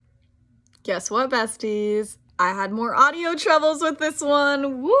Guess what, besties? I had more audio troubles with this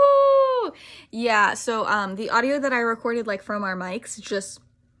one. Woo! Yeah, so the audio that I recorded from our mics just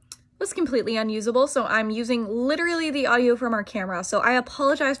was completely unusable, so I'm using literally the audio from our camera. So I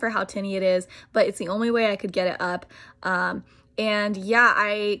apologize for how tinny it is, but it's the only way I could get it up. And yeah,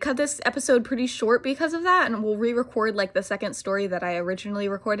 I cut this episode pretty short because of that, and we'll re-record the second story that I originally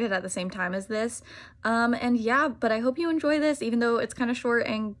recorded at the same time as this. And yeah, but I hope you enjoy this, even though it's kind of short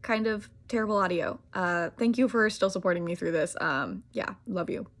and kind of terrible audio. Thank you for still supporting me through this. Yeah,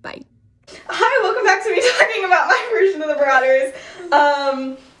 love you. Bye. Hi, welcome back to me talking about my version of the Marauders.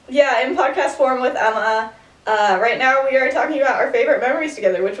 Yeah, in podcast form with Emma. Right now we are talking about our favorite memories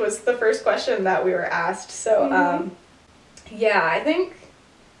together, which was the first question that we were asked. So, yeah, I think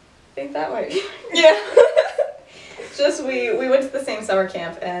that might be. Yeah. Just we went to the same summer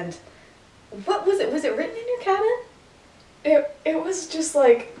camp, and what was it? Was it written in your cabin? It was just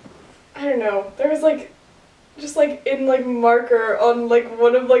I don't know. There was just in marker on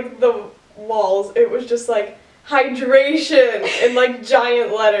one of the walls. It was just hydration in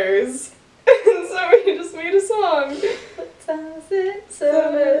giant letters. And so we just made a song. What time is it?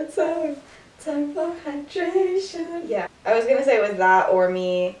 Summertime. Time for hydration. Yeah. I was gonna say it was that or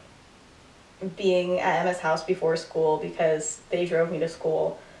me being at Emma's house before school because they drove me to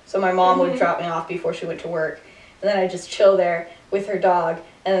school. So my mom would drop me off before she went to work. And then I'd just chill there with her dog.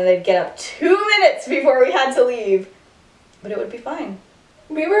 And then they'd get up 2 minutes before we had to leave. But it would be fine.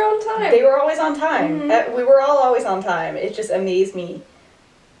 We were on time. They were always on time. We were all always on time. It just amazed me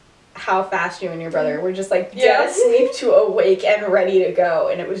how fast you and your brother were just dead asleep to awake and ready to go.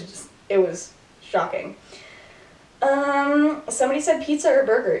 And it was shocking. Somebody said pizza or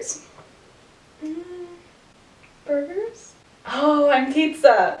burgers? Burgers? Oh, I'm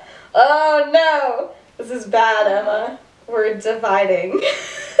pizza. Oh no. This is bad, Emma. We're dividing.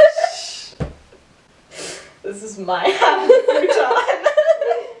 This is my half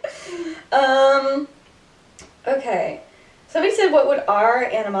of okay. Somebody said what would our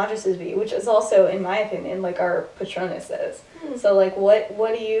animaguses be, which is also, in my opinion, our Patronuses. So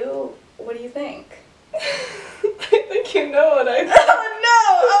what do you think? I think you know what I think. Oh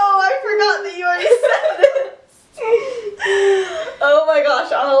no! Oh, I forgot that you already said this. Oh my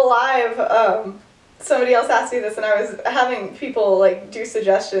gosh, on a live, somebody else asked me this, and I was having people do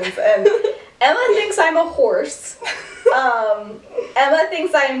suggestions, and Emma thinks I'm a horse. Emma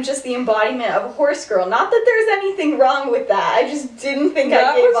thinks I'm just the embodiment of a horse girl. Not that there's anything wrong with that. I just didn't think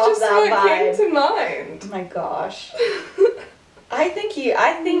I gave off that vibe. That was just what came to mind. Oh my gosh.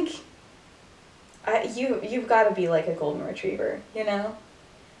 You've got to be a golden retriever, you know,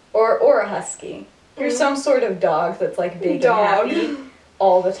 or a husky. You're some sort of dog that's big and happy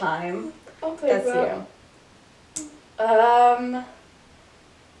all the time. I'll take that. You.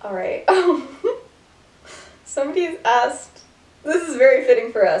 All right. Somebody's asked. This is very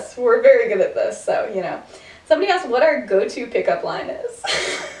fitting for us. We're very good at this, so you know. Somebody asked what our go-to pickup line is.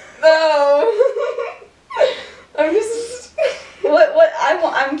 No. I'm just. What?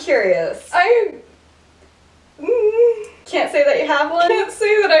 I'm curious. I can't say that you have one. Can't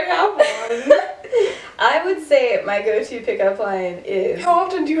say that I have one. I would say my go-to pickup line is. How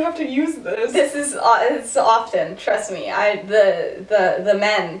often do you have to use this? It's often. Trust me. The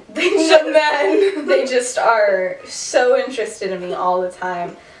men. They just are so interested in me all the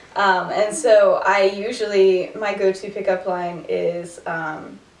time, and so my go-to pickup line is,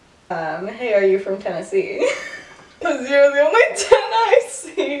 "Hey, are you from Tennessee?" Because you're the only 10 I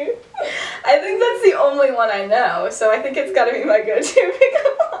see. I think that's the only one I know, so I think it's got to be my go-to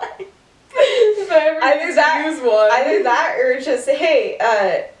pickup line. If I ever use one. Either that or just, hey,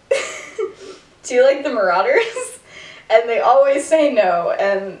 do you like the Marauders? And they always say no,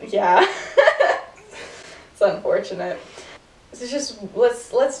 and yeah. It's unfortunate. It's just,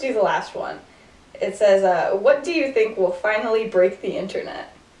 let's do the last one. It says, what do you think will finally break the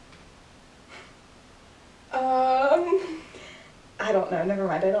internet? I don't know. Never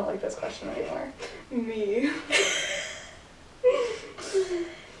mind. I don't like this question anymore. Me.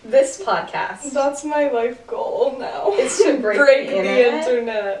 This podcast. That's my life goal now. Is to break the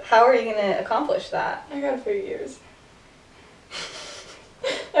internet. How are you going to accomplish that? I got a few years.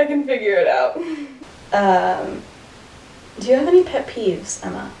 I can figure it out. Do you have any pet peeves,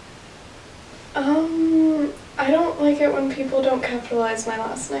 Emma? I don't like it when people don't capitalize my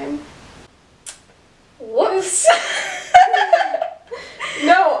last name. Whoops.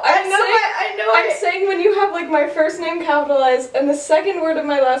 No, I'm saying when you have my first name capitalized and the second word of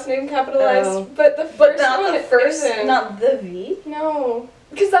my last name capitalized, but the first one isn't. Not the V? No.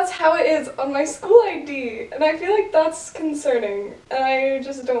 Because that's how it is on my school ID, and I feel like that's concerning, and I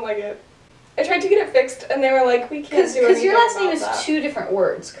just don't like it. I tried to get it fixed, and they were like, we can't do anything Because your last name about is that. 2 different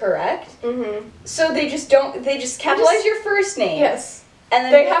words, correct? Mm-hmm. So they just capitalize your first name. Yes. And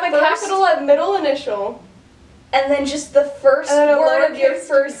then They the have a first- capital at middle initial. And then just the first And then a word of your lowercase-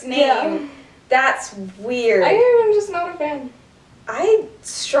 first name. Yeah. That's weird. I'm just not a fan. I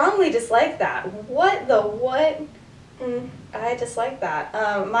strongly dislike that. What the what? Mm. I dislike that.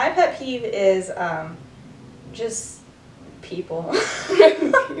 My pet peeve is just people.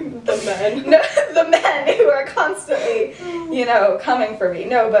 The men. No, the men who are constantly, coming for me.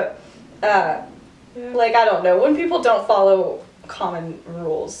 No, but Yeah. like I don't know, when people don't follow common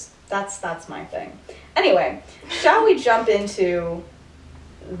rules, that's my thing. Anyway, shall we jump into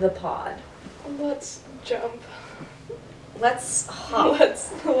the pod? Let's jump. Let's hop. Let's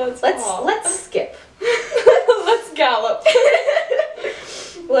hop. Let's skip. Let's gallop.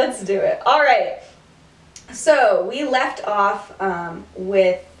 Let's do it. All right. So we left off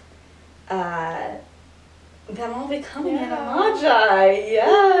with them all becoming animagi.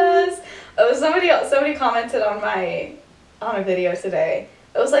 Yes. Oh, somebody commented on a video today.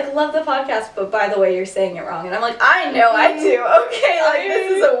 It was like, love the podcast, but by the way, you're saying it wrong. And I'm like, I know I do. Okay, like this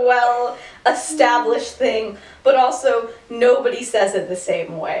is a well-established thing, but also nobody says it the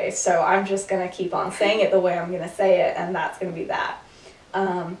same way. So I'm just gonna keep on saying it the way I'm gonna say it, and that's gonna be that.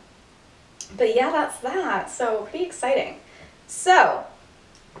 But yeah, that's that. So pretty exciting. So,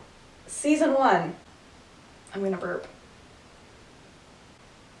 season 1. I'm gonna burp.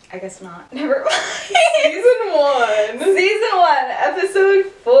 I guess not. Never mind. Season 1. Season 1, episode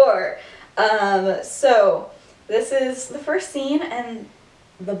 4. So this is the first scene, and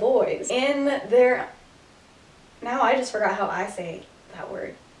the boys in their. Now I just forgot how I say that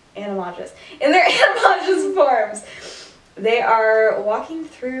word. Animagus. In their animagus forms, they are walking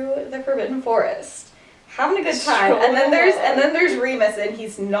through the Forbidden Forest, having a good time. And then there's Remus, and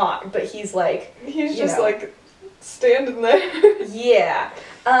he's not, but he's like. He's just like standing there. Yeah.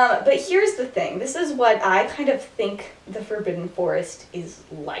 But here's the thing. This is what I kind of think the Forbidden Forest is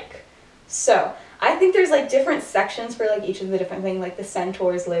like. So, I think there's like different sections for like each of the different things, like the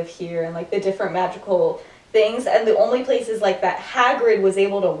centaurs live here and like the different magical things, and the only places like that Hagrid was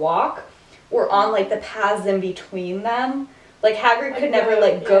able to walk were on like the paths in between them. Like Hagrid could never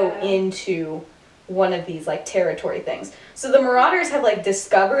like go into one of these like territory things. So the Marauders have like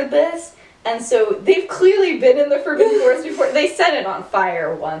discovered this. And so they've clearly been in the Forbidden Forest before. They set it on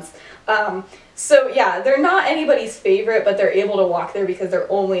fire once. So yeah, they're not anybody's favorite, but they're able to walk there because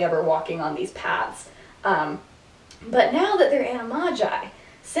they're only ever walking on these paths. But now that they're animagi,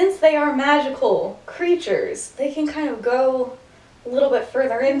 since they are magical creatures, they can kind of go a little bit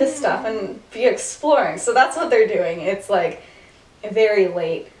further into stuff and be exploring. So that's what they're doing. It's like very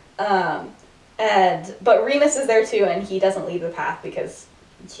late. But Remus is there too, and he doesn't leave the path because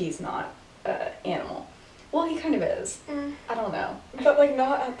he's not animal. Well, he kind of is. I don't know. But like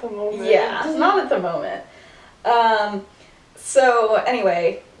not at the moment. Yeah, not at the moment. So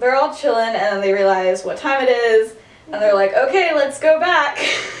anyway, they're all chilling, and then they realize what time it is, and they're like, okay, let's go back.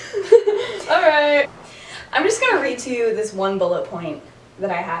 Alright. I'm just gonna read to you this one bullet point that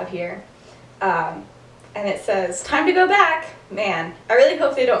I have here. And it says, time to go back. Man, I really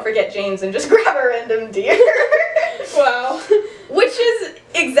hope they don't forget James and just grab a random deer. Wow. Which is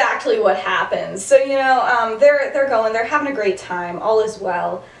exactly what happens. So, they're going, they're having a great time, all is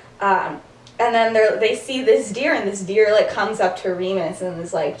well. And then they see this deer, and this deer, like, comes up to Remus and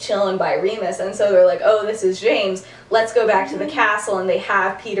is, like, chilling by Remus. And so they're like, oh, this is James. Let's go back to the castle. And they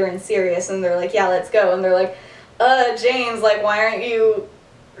have Peter and Sirius, and they're like, yeah, let's go. And they're like, James, like, why aren't you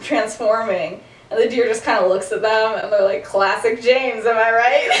transforming? And the deer just kind of looks at them, and they're like, classic James, am I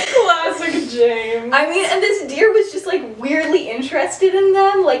right? Classic James. I mean, and this deer was just, like, weirdly interested in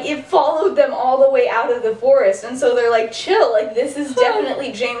them. Like, it followed them all the way out of the forest. And so they're like, chill, like, this is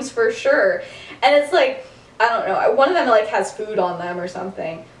definitely James for sure. And it's like, I don't know, one of them, like, has food on them or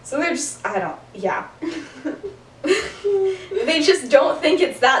something. So they're just, yeah. They just don't think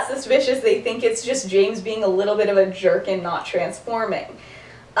it's that suspicious. They think it's just James being a little bit of a jerk and not transforming.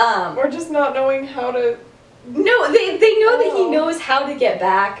 Or just not knowing how to. No, they know that he knows how to get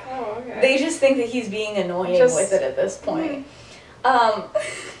back. Oh, okay. They just think that he's being annoying with it at this point.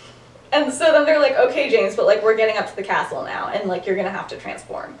 And so then they're like, okay, James, but like we're getting up to the castle now, and like you're gonna have to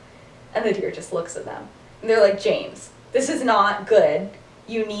transform. And the deer just looks at them. And they're like, James, this is not good.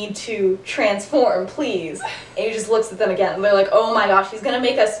 You need to transform, please. And he just looks at them again, and they're like, oh my gosh, he's gonna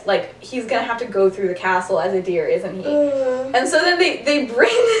make us, like, he's gonna have to go through the castle as a deer, isn't he? And so then they bring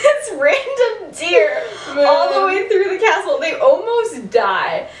this random deer all the way through the castle. They almost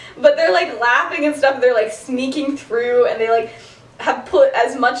die, but they're like laughing and stuff, they're like sneaking through, and they like, have put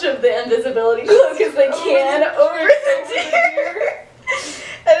as much of the invisibility cloak as they can over the deer.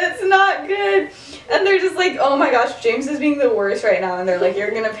 And it's not good. And they're just like, oh my gosh, James is being the worst right now. And they're like,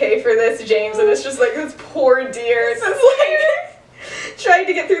 you're gonna pay for this, James. And it's just like this poor deer. So it's like trying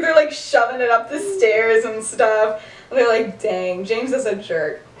to get through. They're like shoving it up the stairs and stuff. And they're like, dang, James is a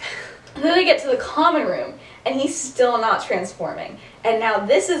jerk. And then they get to the common room, and he's still not transforming. And now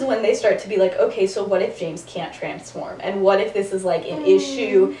this is when they start to be like, okay, so what if James can't transform? And what if this is like an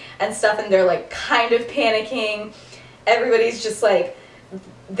issue and stuff? And they're like kind of panicking. Everybody's just like,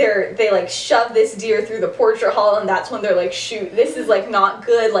 they like shove this deer through the portrait hall, and that's when they're like, shoot, this is like not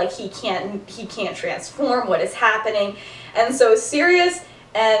good. Like he can't transform. What is happening? And so Sirius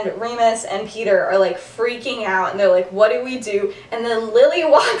and Remus and Peter are like freaking out, and they're like, what do we do? And then Lily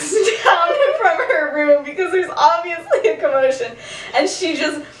walks down from her room because there's obviously a commotion, and this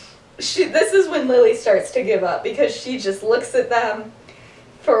is when Lily starts to give up, because she just looks at them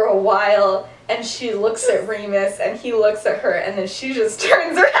for a while, and she looks at Remus, and he looks at her, and then she just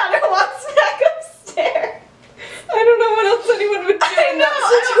turns around and walks back upstairs. I don't know what else anyone would do. I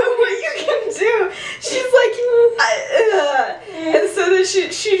don't know what you can do. She's like, and so then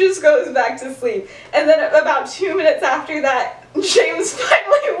she just goes back to sleep. And then about 2 minutes after that, James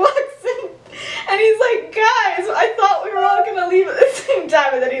finally walks in, and he's like, guys, I thought we were all gonna leave at the same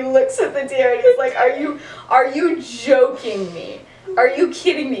time. And then he looks at the deer, and he's like, are you joking me? Are you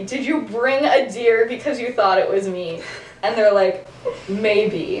kidding me? Did you bring a deer because you thought it was me? And they're like,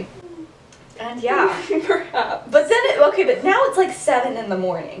 maybe. And yeah. Perhaps. But then, but now it's like 7 in the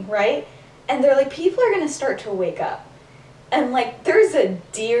morning, right? And they're like, people are going to start to wake up. And like, there's a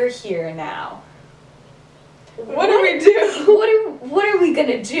deer here now. What do we do? What are we going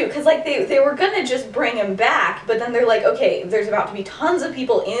to do? Because like, they were going to just bring him back, but then they're like, okay, there's about to be tons of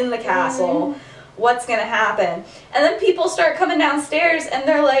people in the castle. What's going to happen? And then people start coming downstairs, and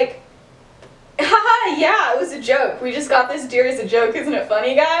they're like, haha, yeah, it was a joke. We just got this deer as a joke. Isn't it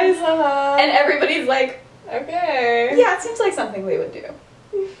funny, guys? And everybody's like, okay. Yeah, it seems like something they would do.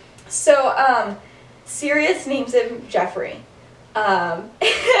 So, Sirius names him Jeffrey. But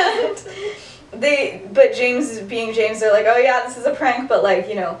James, being James, they're like, oh yeah, this is a prank, but like,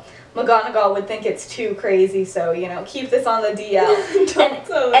 you know, McGonagall would think it's too crazy, so, you know, keep this on the DL.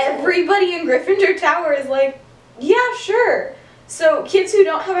 And everybody in Gryffindor Tower is like, yeah, sure. So kids who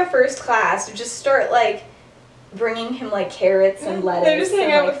don't have a first class just start like bringing him like carrots and lettuce. They just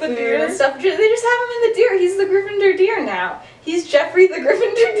hang out like, with the food deer and stuff. They just have him in the deer. He's the Gryffindor deer now. He's Jeffrey the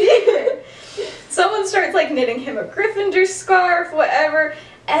Gryffindor deer. Someone starts like knitting him a Gryffindor scarf, whatever,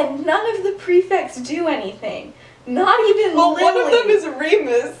 and none of the prefects do anything. Not even Lily. One of them is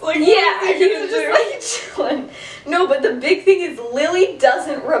Remus. Like, yeah, he's just like chilling. No, but the big thing is Lily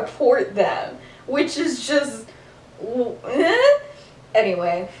doesn't report them, which is just.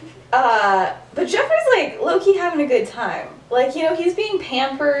 Anyway, but Jeffrey's like low-key having a good time. Like, you know, he's being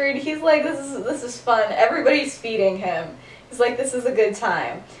pampered. He's like, this is fun. Everybody's feeding him. He's like, this is a good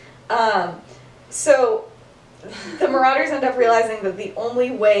time. So the Marauders end up realizing that the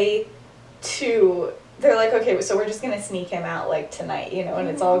only way to, they're like, okay, so we're just gonna sneak him out like tonight, you know, and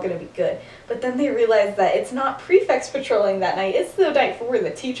it's all gonna be good. But then they realize that it's not prefects patrolling that night, it's the night where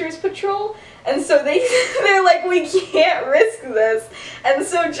the teachers patrol. And so they're like, we can't risk this. And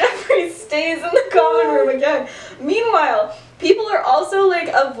so Jeffrey stays in the common room again. Meanwhile, people are also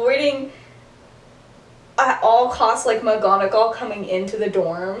like avoiding at all costs like McGonagall coming into the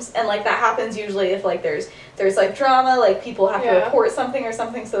dorms, and like that happens usually if like there's like drama, like people have to report something or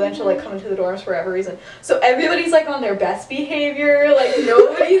something, so then she'll like come into the dorms for whatever reason. So everybody's like on their best behavior, like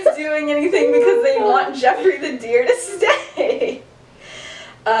nobody's doing anything because they want Jeffrey the deer to stay.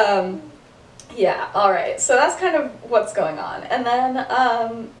 Yeah, alright, so that's kind of what's going on. And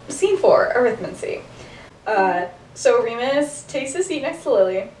then, scene 4, arithmancy. So Remus takes his seat next to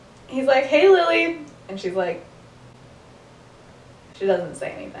Lily. He's like, hey Lily, and she's like, she doesn't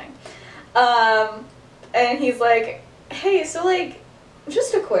say anything. And he's like, hey, so like,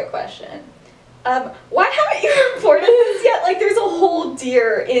 just a quick question. Why haven't you reported this yet? Like, there's a whole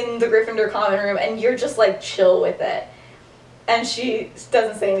deer in the Gryffindor common room, and you're just like chill with it. And she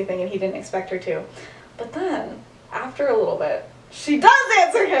doesn't say anything, and he didn't expect her to. But then, after a little bit, she does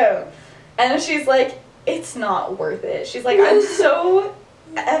answer him! And she's like, it's not worth it. She's like, I'm so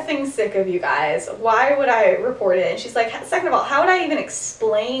effing sick of you guys. Why would I report it? And she's like, second of all, how would I even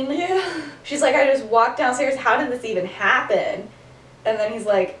explain? Yeah. She's like, I just walked downstairs. How did this even happen? And then he's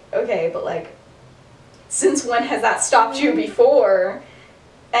like, okay, but like, since when has that stopped you before?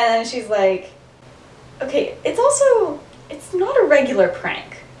 And then she's like, okay, it's not a regular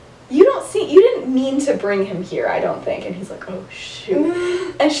prank. You mean to bring him here, I don't think. And he's like, oh,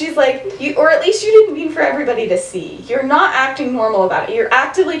 shoot. And she's like, or at least you didn't mean for everybody to see. You're not acting normal about it. You're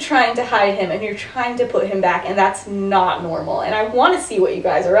actively trying to hide him, and you're trying to put him back, and that's not normal. And I want to see what you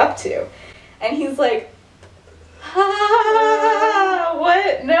guys are up to. And he's like,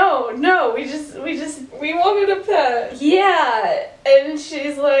 what? No, we wanted a pet. Yeah. And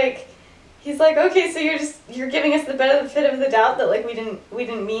he's like, okay, so you're giving us the benefit of the doubt that like we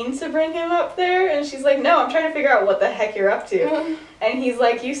didn't mean to bring him up there. And she's like, no, I'm trying to figure out what the heck you're up to. And he's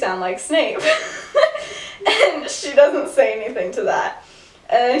like, you sound like Snape. And she doesn't say anything to that.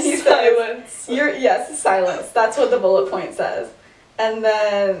 And he Silence. says, silence. That's what the bullet point says. And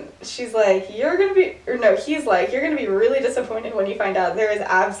then she's like, he's like, you're gonna be really disappointed when you find out there is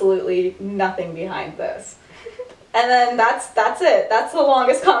absolutely nothing behind this. And then that's it. That's the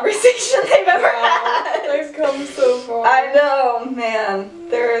longest conversation they've ever had. They've come so far. I know, man.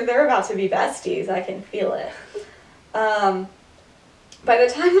 They're about to be besties. I can feel it. By the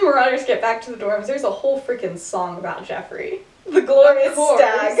time the Marauders get back to the dorms, there's a whole freaking song about Jeffrey. The Glorious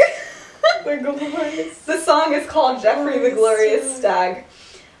Stag. The song is called Jeffrey the Glorious Stag.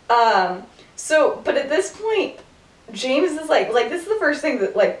 But at this point, James is like this is the first thing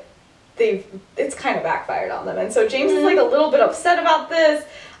that like it's kind of backfired on them. And so James is like a little bit upset about this.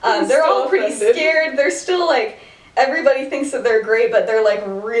 They're all pretty scared. They're still like, everybody thinks that they're great, but they're like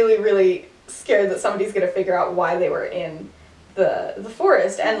really, really scared that somebody's going to figure out why they were in the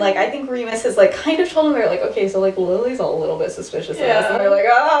forest. And like, I think Remus has like kind of told them, they're like, okay, so like Lily's a little bit suspicious of us. And they're like,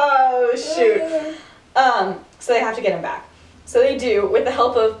 oh, shoot. So they have to get him back. So they do, with the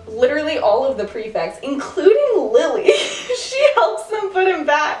help of literally all of the prefects, including Lily. She helps them put him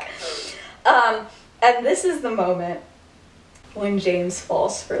back. And this is the moment when James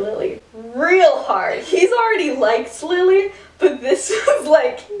falls for Lily real hard. He's already liked Lily, but this was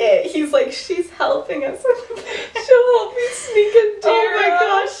like it. He's like, she's helping us. She'll help me sneak a deer. Oh my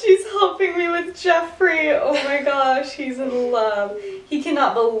gosh, she's helping me with Jeffrey. Oh my gosh, he's in love. He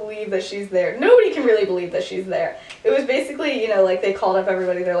cannot believe that she's there. Nobody can really believe that she's there. It was basically, like they called up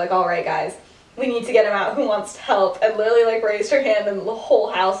everybody. They're like, all right, guys, we need to get him out. Who wants to help? And Lily like raised her hand, and the whole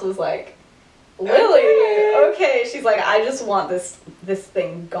house was like, Lily, okay. She's like, I just want this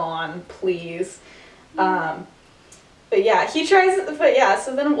thing gone, please. But yeah, he tries. But yeah,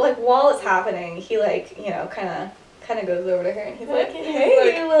 so then like while it's happening, he like kind of goes over to her and he's like,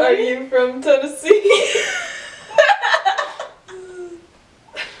 hey, Lily. Are you from Tennessee?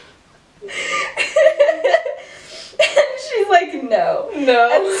 And she's like, no. And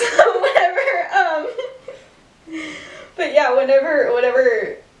so whenever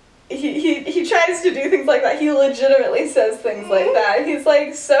he tries to do things like that, he legitimately says things like that. He's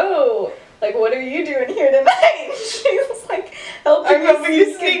like, so, like, what are you doing here tonight? She's like, I'm helping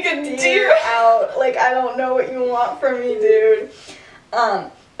you sneak a deer out. Like, I don't know what you want from me, dude.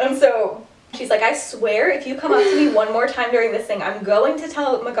 And so she's like, I swear, if you come up to me one more time during this thing, I'm going to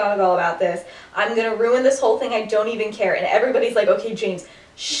tell McGonagall about this. I'm going to ruin this whole thing. I don't even care. And everybody's like, okay, James,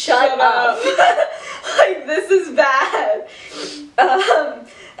 shut up. Like, this is bad.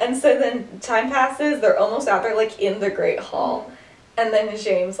 And so then time passes. They're almost out there, like, in the Great Hall. And then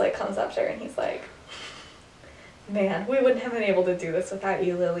James, like, comes up to her and he's like, man, we wouldn't have been able to do this without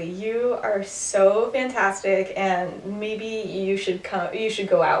you, Lily. You are so fantastic, and maybe you should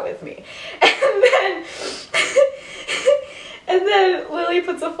go out with me. And then Lily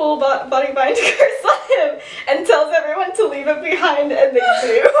puts a full body bind curse on him and tells everyone to leave it behind, and they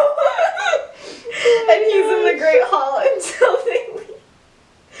do. And he's in the Great Hall until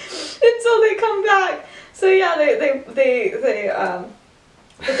they come back. So yeah, they go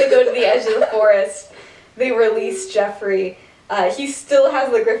to the edge of the forest. They release Jeffrey. He still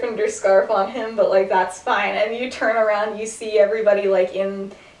has the Gryffindor scarf on him, but like that's fine. And you turn around, you see everybody like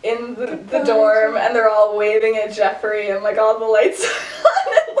in the dorm, and they're all waving at Jeffrey, and like all the lights are on.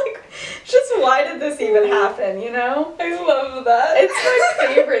 And like, just why did this even happen? I love that. It's my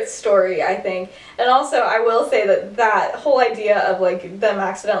favorite story, I think. And also, I will say that whole idea of like them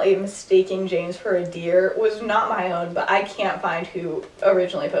accidentally mistaking James for a deer was not my own, but I can't find who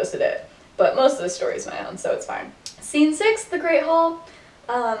originally posted it. But most of the story is my own, so it's fine. Scene 6, the Great Hall.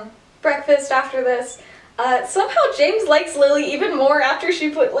 Breakfast after this. Somehow James likes Lily even more after she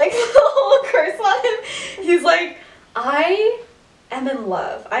put like the whole curse on him. He's like, I am in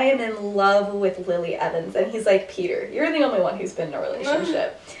love. I am in love with Lily Evans. And he's like, Peter, you're the only one who's been in a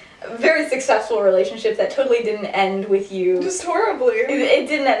relationship. A very successful relationship that totally didn't end with you. Just horribly. It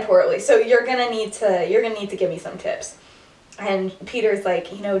didn't end horribly. So you're gonna need to give me some tips. And Peter's like,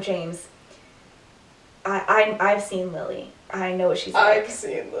 James, I've seen Lily. I know what she's like. I've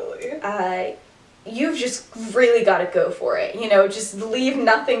seen Lily. you've just really got to go for it, you know, just leave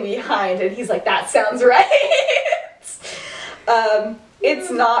nothing behind. And he's like, that sounds right.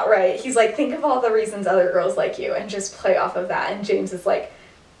 It's not right. He's like, think of all the reasons other girls like you and just play off of that. And James is like,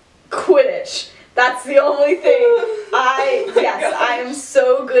 Quidditch. That's the only thing. I am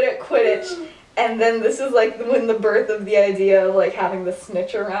so good at Quidditch. And then this is like when the birth of the idea of like having the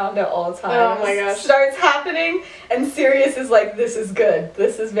snitch around at all times Oh my gosh. starts happening. And Sirius is like, this is good.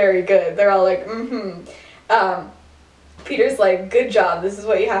 This is very good. They're all like, Peter's like, good job. This is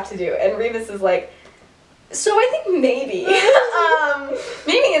what you have to do. And Remus is like, so I think maybe,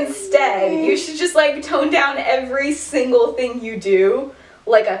 maybe instead you should just like tone down every single thing you do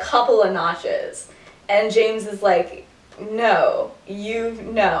like a couple of notches. And James is like, no,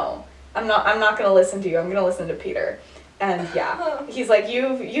 I'm not gonna listen to you. I'm gonna listen to Peter. And yeah, he's like,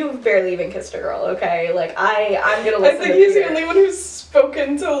 you've barely even kissed a girl, okay? Like I'm gonna listen to Peter. I think he's the only one who's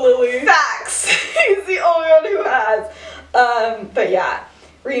spoken to Lily. Facts. He's the only one who has. But yeah,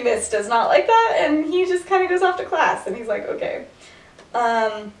 Remus does not like that, and he just kind of goes off to class, and he's like, okay.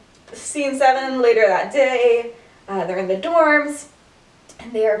 Scene 7, later that day, they're in the dorms,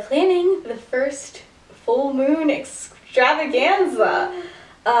 and they are planning the first full moon extravaganza,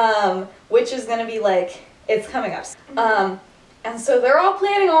 which is gonna be like, it's coming up. And so they're all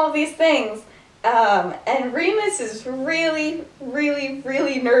planning all of these things, and Remus is really, really,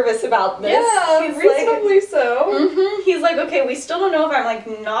 really nervous about this. Yeah, he's reasonably like, so. He's like, okay, we still don't know if I'm like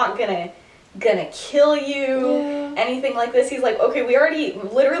not gonna kill you, anything like this. He's like, okay, we already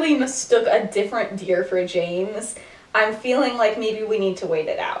literally mistook a different deer for James. I'm feeling like maybe we need to wait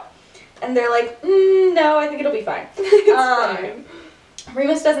it out. And they're like, no, I think it'll be fine. It's fine.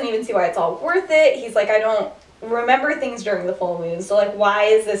 Remus doesn't even see why it's all worth it. He's like, I don't remember things during the full moon, so like why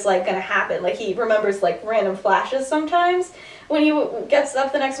is this like gonna happen? Like he remembers like random flashes sometimes when he gets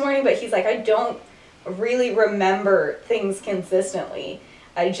up the next morning, but he's like, I don't really remember things consistently.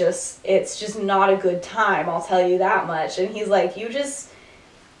 It's just not a good time, I'll tell you that much. And he's like,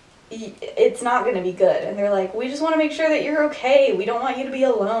 it's not gonna be good. And they're like, we just want to make sure that you're okay. We don't want you to be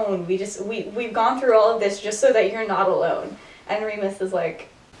alone. We've gone through all of this just so that you're not alone. And Remus is like,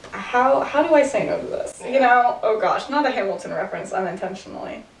 how do I say no to this? You know? Oh gosh, not a Hamilton reference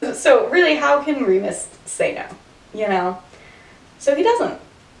unintentionally. So really, how can Remus say no? You know? So he doesn't.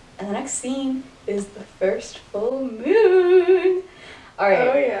 And the next scene is the first full moon. Alright.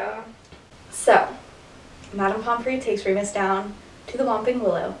 Oh yeah. So, Madame Pomfrey takes Remus down to the Whomping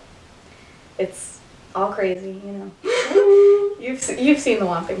Willow. It's all crazy, you know. You've seen the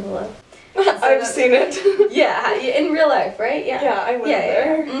Whomping Willow. I've seen it. Yeah, in real life, right? Yeah. Yeah, I went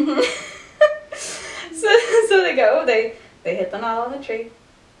there. Yeah. Mm-hmm. so they go, they hit the knot on the tree.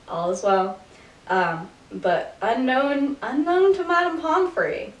 All is well. But unknown to Madame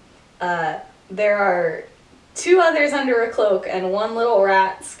Pomfrey, there are 2 others under a cloak and 1 little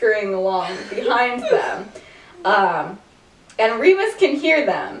rat scurrying along behind them. And Remus can hear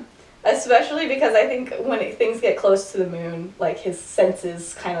them, especially because I think when things get close to the moon, like his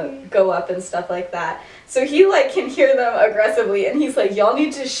senses kind of go up and stuff like that. So he like can hear them aggressively, and he's like, y'all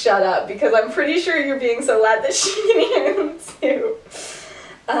need to shut up because I'm pretty sure you're being so loud that she can hear them too.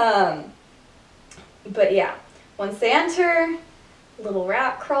 But yeah, once they enter, little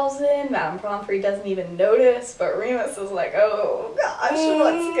rat crawls in. Madame Pomfrey doesn't even notice, but Remus is like, oh gosh,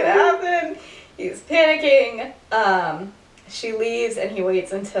 what's gonna happen? He's panicking. She leaves, and he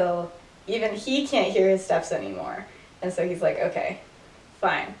waits until even he can't hear his steps anymore. And so he's like, okay,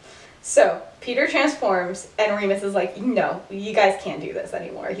 fine. So Peter transforms, and Remus is like, no, you guys can't do this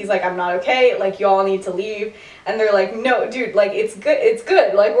anymore. He's like, I'm not okay, like, y'all need to leave. And they're like, no, dude, like, it's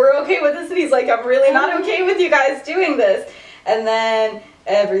good, like, we're okay with this. And he's like, I'm really not okay with you guys doing this. And then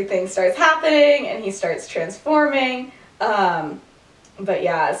everything starts happening, and he starts transforming. But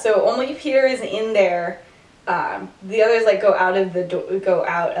yeah, so only Peter is in there. The others like go out of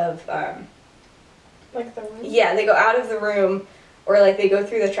like the room? Yeah, they go out of the room, or like they go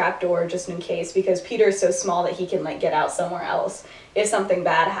through the trap door just in case, because Peter's so small that he can like get out somewhere else if something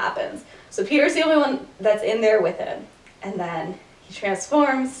bad happens. So Peter's the only one that's in there with him. And then he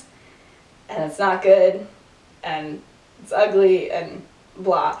transforms, and it's not good, and it's ugly, and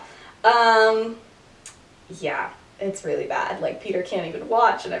blah. Yeah, it's really bad. Like, Peter can't even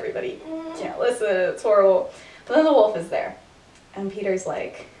watch, and everybody can't listen. It's horrible. But then the wolf is there, and Peter's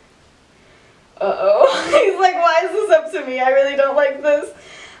like, uh-oh. He's like, why is this up to me? I really don't like this.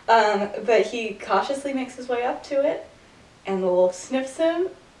 But he cautiously makes his way up to it, and the wolf sniffs him,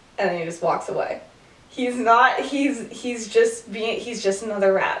 and then he just walks away. He's just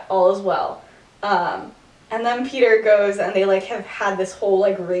another rat, all is well. And then Peter goes and they like have had this whole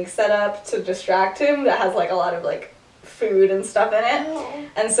like rig set up to distract him that has like a lot of like food and stuff in it. Oh.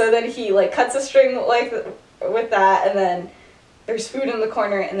 And so then he like cuts a string like with that, and then there's food in the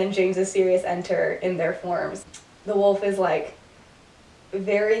corner, and then James and Sirius enter in their forms. The wolf is like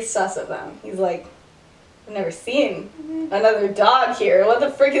very sus of them. He's like, I've never seen another dog here. What the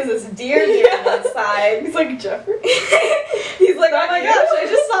frick is this deer doing outside? He's like, Jeffery? He's like, oh my gosh, I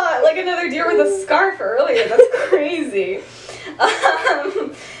just saw like another deer with a scarf earlier. That's crazy.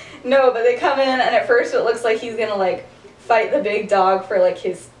 No, but they come in, and at first it looks like he's gonna like fight the big dog for like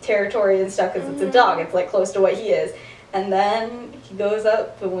his territory and stuff, because it's a dog. It's like close to what he is. And then he goes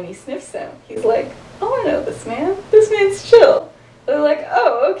up, but when he sniffs him, he's like, oh, I know this man. This man's chill. They're like,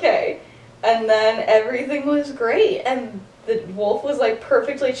 oh, okay. And then everything was great, and the wolf was like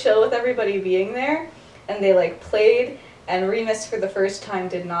perfectly chill with everybody being there, and they like played, and Remus for the first time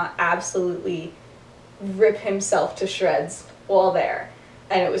did not absolutely rip himself to shreds while there.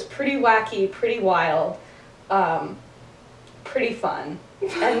 And it was pretty wacky, pretty wild, pretty fun.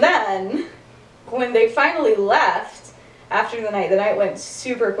 And then when they finally left after the night went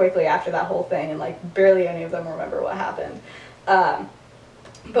super quickly after that whole thing, and like barely any of them remember what happened.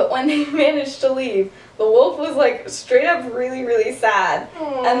 But when they managed to leave, the wolf was like straight up really, really sad.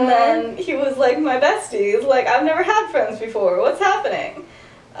 Aww. And then he was like, my besties, like I've never had friends before, what's happening?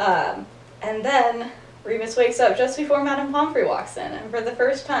 And then Remus wakes up just before Madame Pomfrey walks in, and for the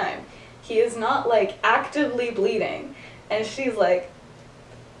first time, he is not like actively bleeding. And she's like,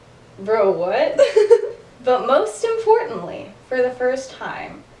 bro, what? But most importantly, for the first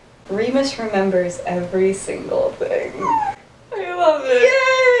time, Remus remembers every single thing. I love it.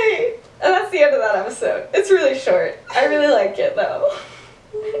 Yay! And that's the end of that episode. It's really short. I really like it though.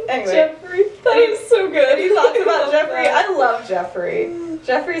 Anyway. Jeffery. That is so good. Any thoughts about love Jeffrey? that. I love Jeffrey.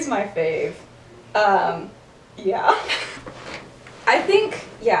 Jeffrey's my fave. Yeah. I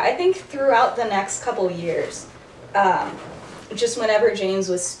think throughout the next couple years, just whenever James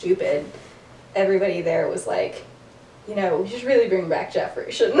was stupid, everybody there was like, you know, we should really bring back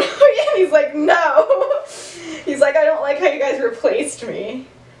Jeffrey, shouldn't we? And he's like, no. He's like, I don't like how you guys replaced me.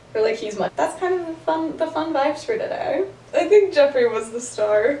 Or like, he's much. That's kind of the fun vibes for today. I think Jeffrey was the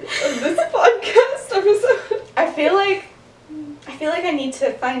star of this podcast episode. I feel like I need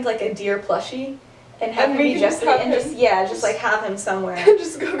to find like a deer plushie and have And him we be can just Jeffrey, have and him. just like have him somewhere.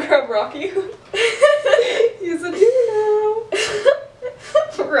 Just go grab Rocky. He's a deer now.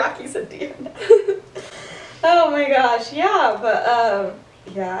 Rocky's a deer now. Oh my gosh, yeah, but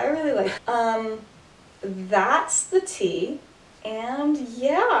yeah, I really like. That's the tea, and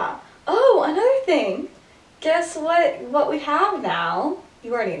yeah. Oh, another thing. Guess what we have now?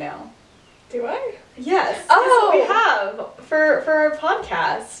 You already know. Do I? Yes. Guess Oh! what we have for our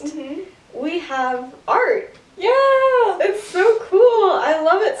podcast. Mm-hmm. We have art. Yeah! It's so cool. I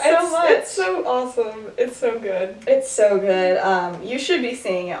love it so much. It's so awesome. It's so good. It's so good. You should be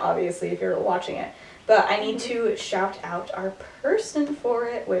seeing it, obviously, if you're watching it. But I need to shout out our person for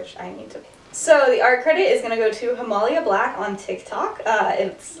it, which I need to. So the art credit is going to go to Himalaya Black on TikTok.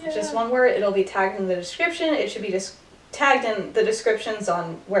 It's just one word. It'll be tagged in the description. It should be just tagged in the descriptions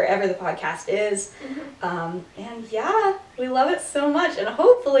on wherever the podcast is. And yeah, we love it so much. And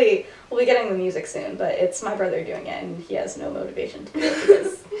hopefully we'll be getting the music soon. But it's my brother doing it, and he has no motivation to do it.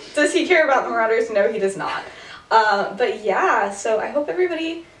 Because does he care about the Marauders? No, he does not. But yeah, so I hope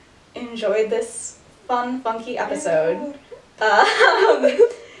everybody enjoyed this fun, funky episode.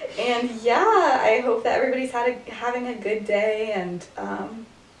 And yeah, I hope that everybody's having a good day, and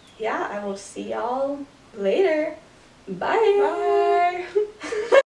yeah, I will see y'all later. Bye. Bye.